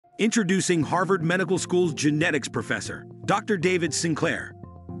Introducing Harvard Medical School's genetics professor, Dr. David Sinclair.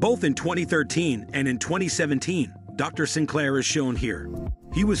 Both in 2013 and in 2017, Dr. Sinclair is shown here.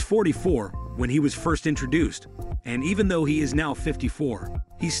 He was 44 when he was first introduced, and even though he is now 54,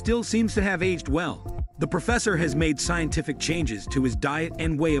 he still seems to have aged well. The professor has made scientific changes to his diet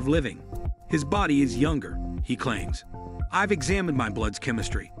and way of living. His body is younger, he claims. I've examined my blood's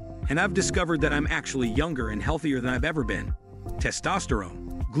chemistry, and I've discovered that I'm actually younger and healthier than I've ever been. Testosterone,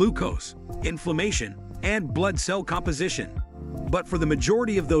 glucose, inflammation, and blood cell composition. But for the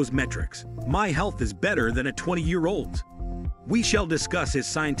majority of those metrics, my health is better than a 20-year-old's. We shall discuss his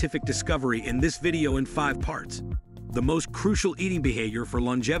scientific discovery in this video in 5 parts. The most crucial eating behavior for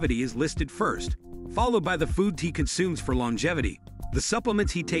longevity is listed first, followed by the foods he consumes for longevity, the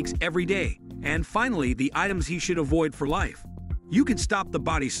supplements he takes every day, and finally, the items he should avoid for life. You can stop the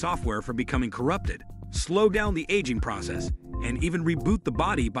body's software from becoming corrupted, slow down the aging process, and even reboot the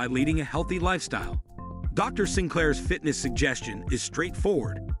body by leading a healthy lifestyle. Dr. Sinclair's fitness suggestion is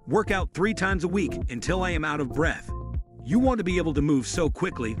straightforward. Work out 3 times a week until I am out of breath. You want to be able to move so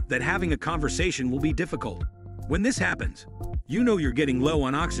quickly that having a conversation will be difficult. When this happens, you know you're getting low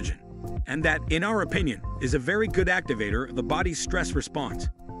on oxygen, and that, in our opinion, is a very good activator of the body's stress response.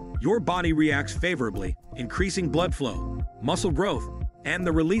 Your body reacts favorably, increasing blood flow, muscle growth, and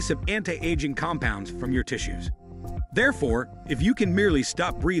the release of anti-aging compounds from your tissues. Therefore, if you can merely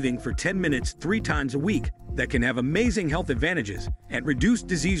stop breathing for 10 minutes 3 times a week, that can have amazing health advantages and reduce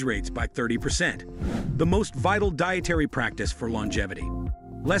disease rates by 30%. The most vital dietary practice for longevity.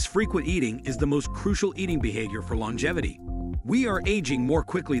 Less frequent eating is the most crucial eating behavior for longevity. We are aging more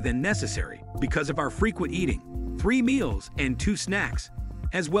quickly than necessary because of our frequent eating, 3 meals and 2 snacks,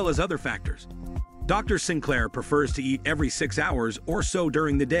 as well as other factors. Dr. Sinclair prefers to eat every 6 hours or so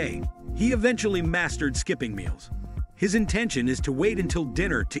during the day. He eventually mastered skipping meals. His intention is to wait until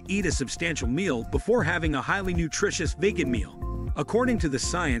dinner to eat a substantial meal before having a highly nutritious vegan meal. According to the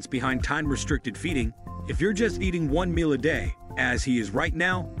science behind time-restricted feeding, if you're just eating 1 meal a day, as he is right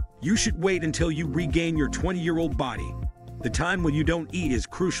now, you should wait until you regain your 20-year-old body. The time when you don't eat is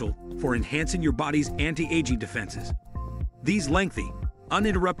crucial for enhancing your body's anti-aging defenses. These lengthy,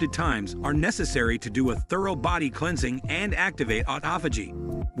 uninterrupted times are necessary to do a thorough body cleansing and activate autophagy,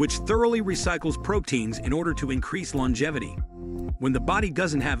 which thoroughly recycles proteins in order to increase longevity. When the body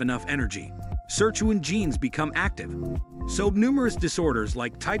doesn't have enough energy, sirtuin genes become active. So numerous disorders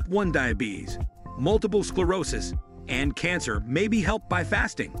like type 1 diabetes, multiple sclerosis, and cancer may be helped by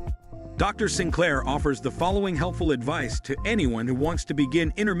fasting. Dr. Sinclair offers the following helpful advice to anyone who wants to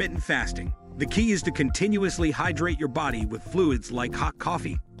begin intermittent fasting. The key is to continuously hydrate your body with fluids like hot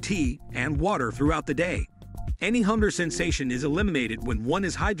coffee, tea, and water throughout the day. Any hunger sensation is eliminated when one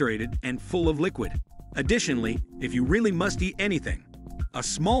is hydrated and full of liquid. Additionally, if you really must eat anything, a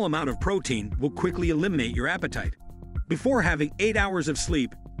small amount of protein will quickly eliminate your appetite. Before having 8 hours of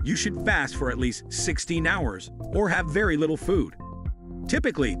sleep, you should fast for at least 16 hours or have very little food.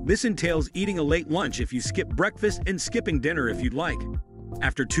 Typically, this entails eating a late lunch if you skip breakfast and skipping dinner if you'd like.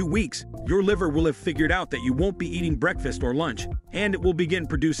 After 2 weeks, your liver will have figured out that you won't be eating breakfast or lunch, and it will begin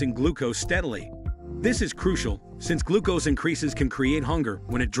producing glucose steadily. This is crucial, since glucose increases can create hunger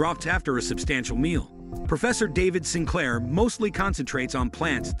when it drops after a substantial meal. Professor David Sinclair mostly concentrates on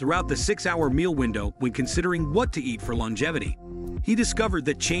plants throughout the 6-hour meal window when considering what to eat for longevity. He discovered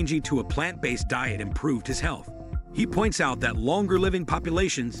that changing to a plant-based diet improved his health. He points out that longer-living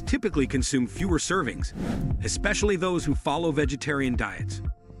populations typically consume fewer servings, especially those who follow vegetarian diets.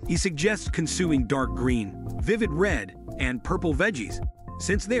 He suggests consuming dark green, vivid red, and purple veggies,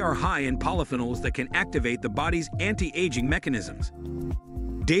 since they are high in polyphenols that can activate the body's anti-aging mechanisms.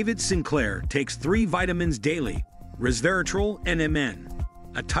 David Sinclair takes 3 vitamins daily: resveratrol and Mn,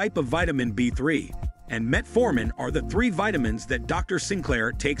 a type of vitamin B3, and metformin are the 3 vitamins that Dr.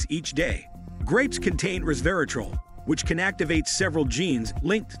 Sinclair takes each day. Grapes contain resveratrol, which can activate several genes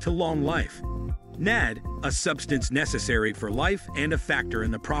linked to long life. NAD, a substance necessary for life and a factor in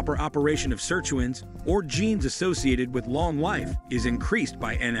the proper operation of sirtuins, or genes associated with long life, is increased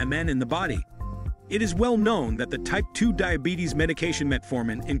by NMN in the body. It is well known that the type 2 diabetes medication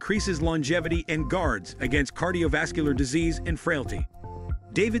metformin increases longevity and guards against cardiovascular disease and frailty.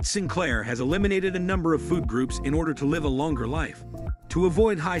 David Sinclair has eliminated a number of food groups in order to live a longer life. To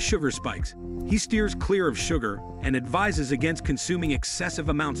avoid high sugar spikes, he steers clear of sugar and advises against consuming excessive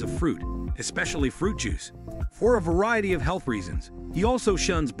amounts of fruit, especially fruit juice. For a variety of health reasons, he also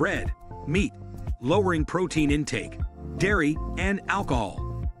shuns bread, meat, lowering protein intake, dairy, and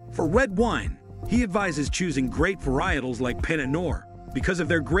alcohol. For red wine, he advises choosing grape varietals like Pinot Noir because of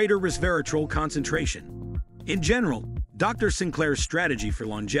their greater resveratrol concentration. In general, Dr. Sinclair's strategy for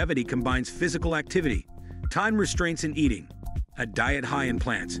longevity combines physical activity, time restraints in eating, a diet high in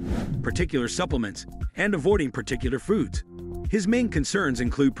plants, particular supplements, and avoiding particular foods. His main concerns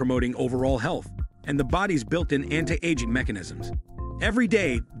include promoting overall health and the body's built-in anti-aging mechanisms. Every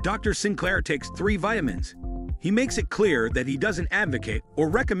day, Dr. Sinclair takes 3 vitamins. He makes it clear that he doesn't advocate or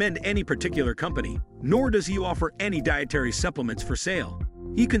recommend any particular company, nor does he offer any dietary supplements for sale.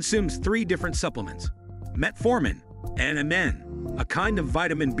 He consumes 3 different supplements: metformin, NMN, a kind of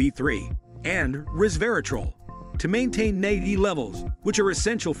vitamin B3, and resveratrol, to maintain NAD levels, which are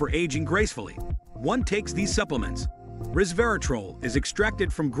essential for aging gracefully. One takes these supplements. Resveratrol is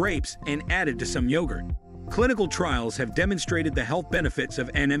extracted from grapes and added to some yogurt. Clinical trials have demonstrated the health benefits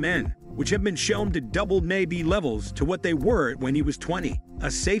of NMN, which have been shown to double NAD levels to what they were when he was 20.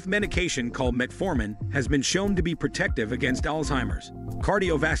 A safe medication called metformin has been shown to be protective against Alzheimer's,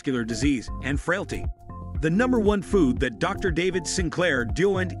 cardiovascular disease, and frailty. The number 1 food that Dr. David Sinclair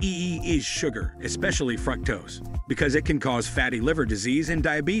doesn't eat is sugar, especially fructose, because it can cause fatty liver disease and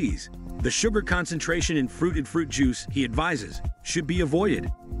diabetes. The sugar concentration in fruit and fruit juice, he advises, should be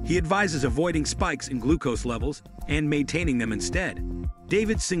avoided. He advises avoiding spikes in glucose levels and maintaining them instead.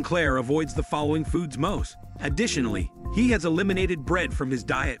 David Sinclair avoids the following foods most. Additionally, he has eliminated bread from his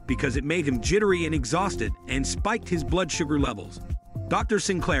diet because it made him jittery and exhausted and spiked his blood sugar levels. Dr.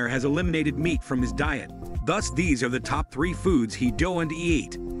 Sinclair has eliminated meat from his diet. Thus, these are the top 3 foods he doesn't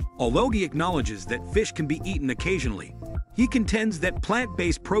eat. Although he acknowledges that fish can be eaten occasionally, he contends that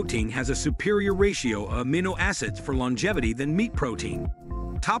plant-based protein has a superior ratio of amino acids for longevity than meat protein.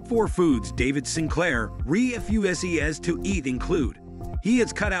 Top 4 foods David Sinclair refuses to eat include: he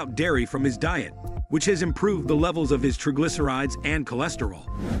has cut out dairy from his diet, which has improved the levels of his triglycerides and cholesterol.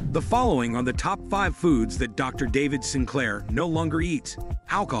 The following are the top 5 foods that Dr. David Sinclair no longer eats.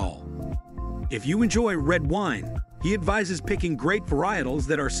 Alcohol. If you enjoy red wine, he advises picking grape varietals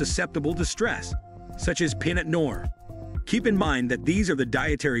that are susceptible to stress, such as Pinot Noir. Keep in mind that these are the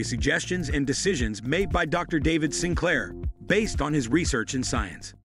dietary suggestions and decisions made by Dr. David Sinclair, based on his research and science.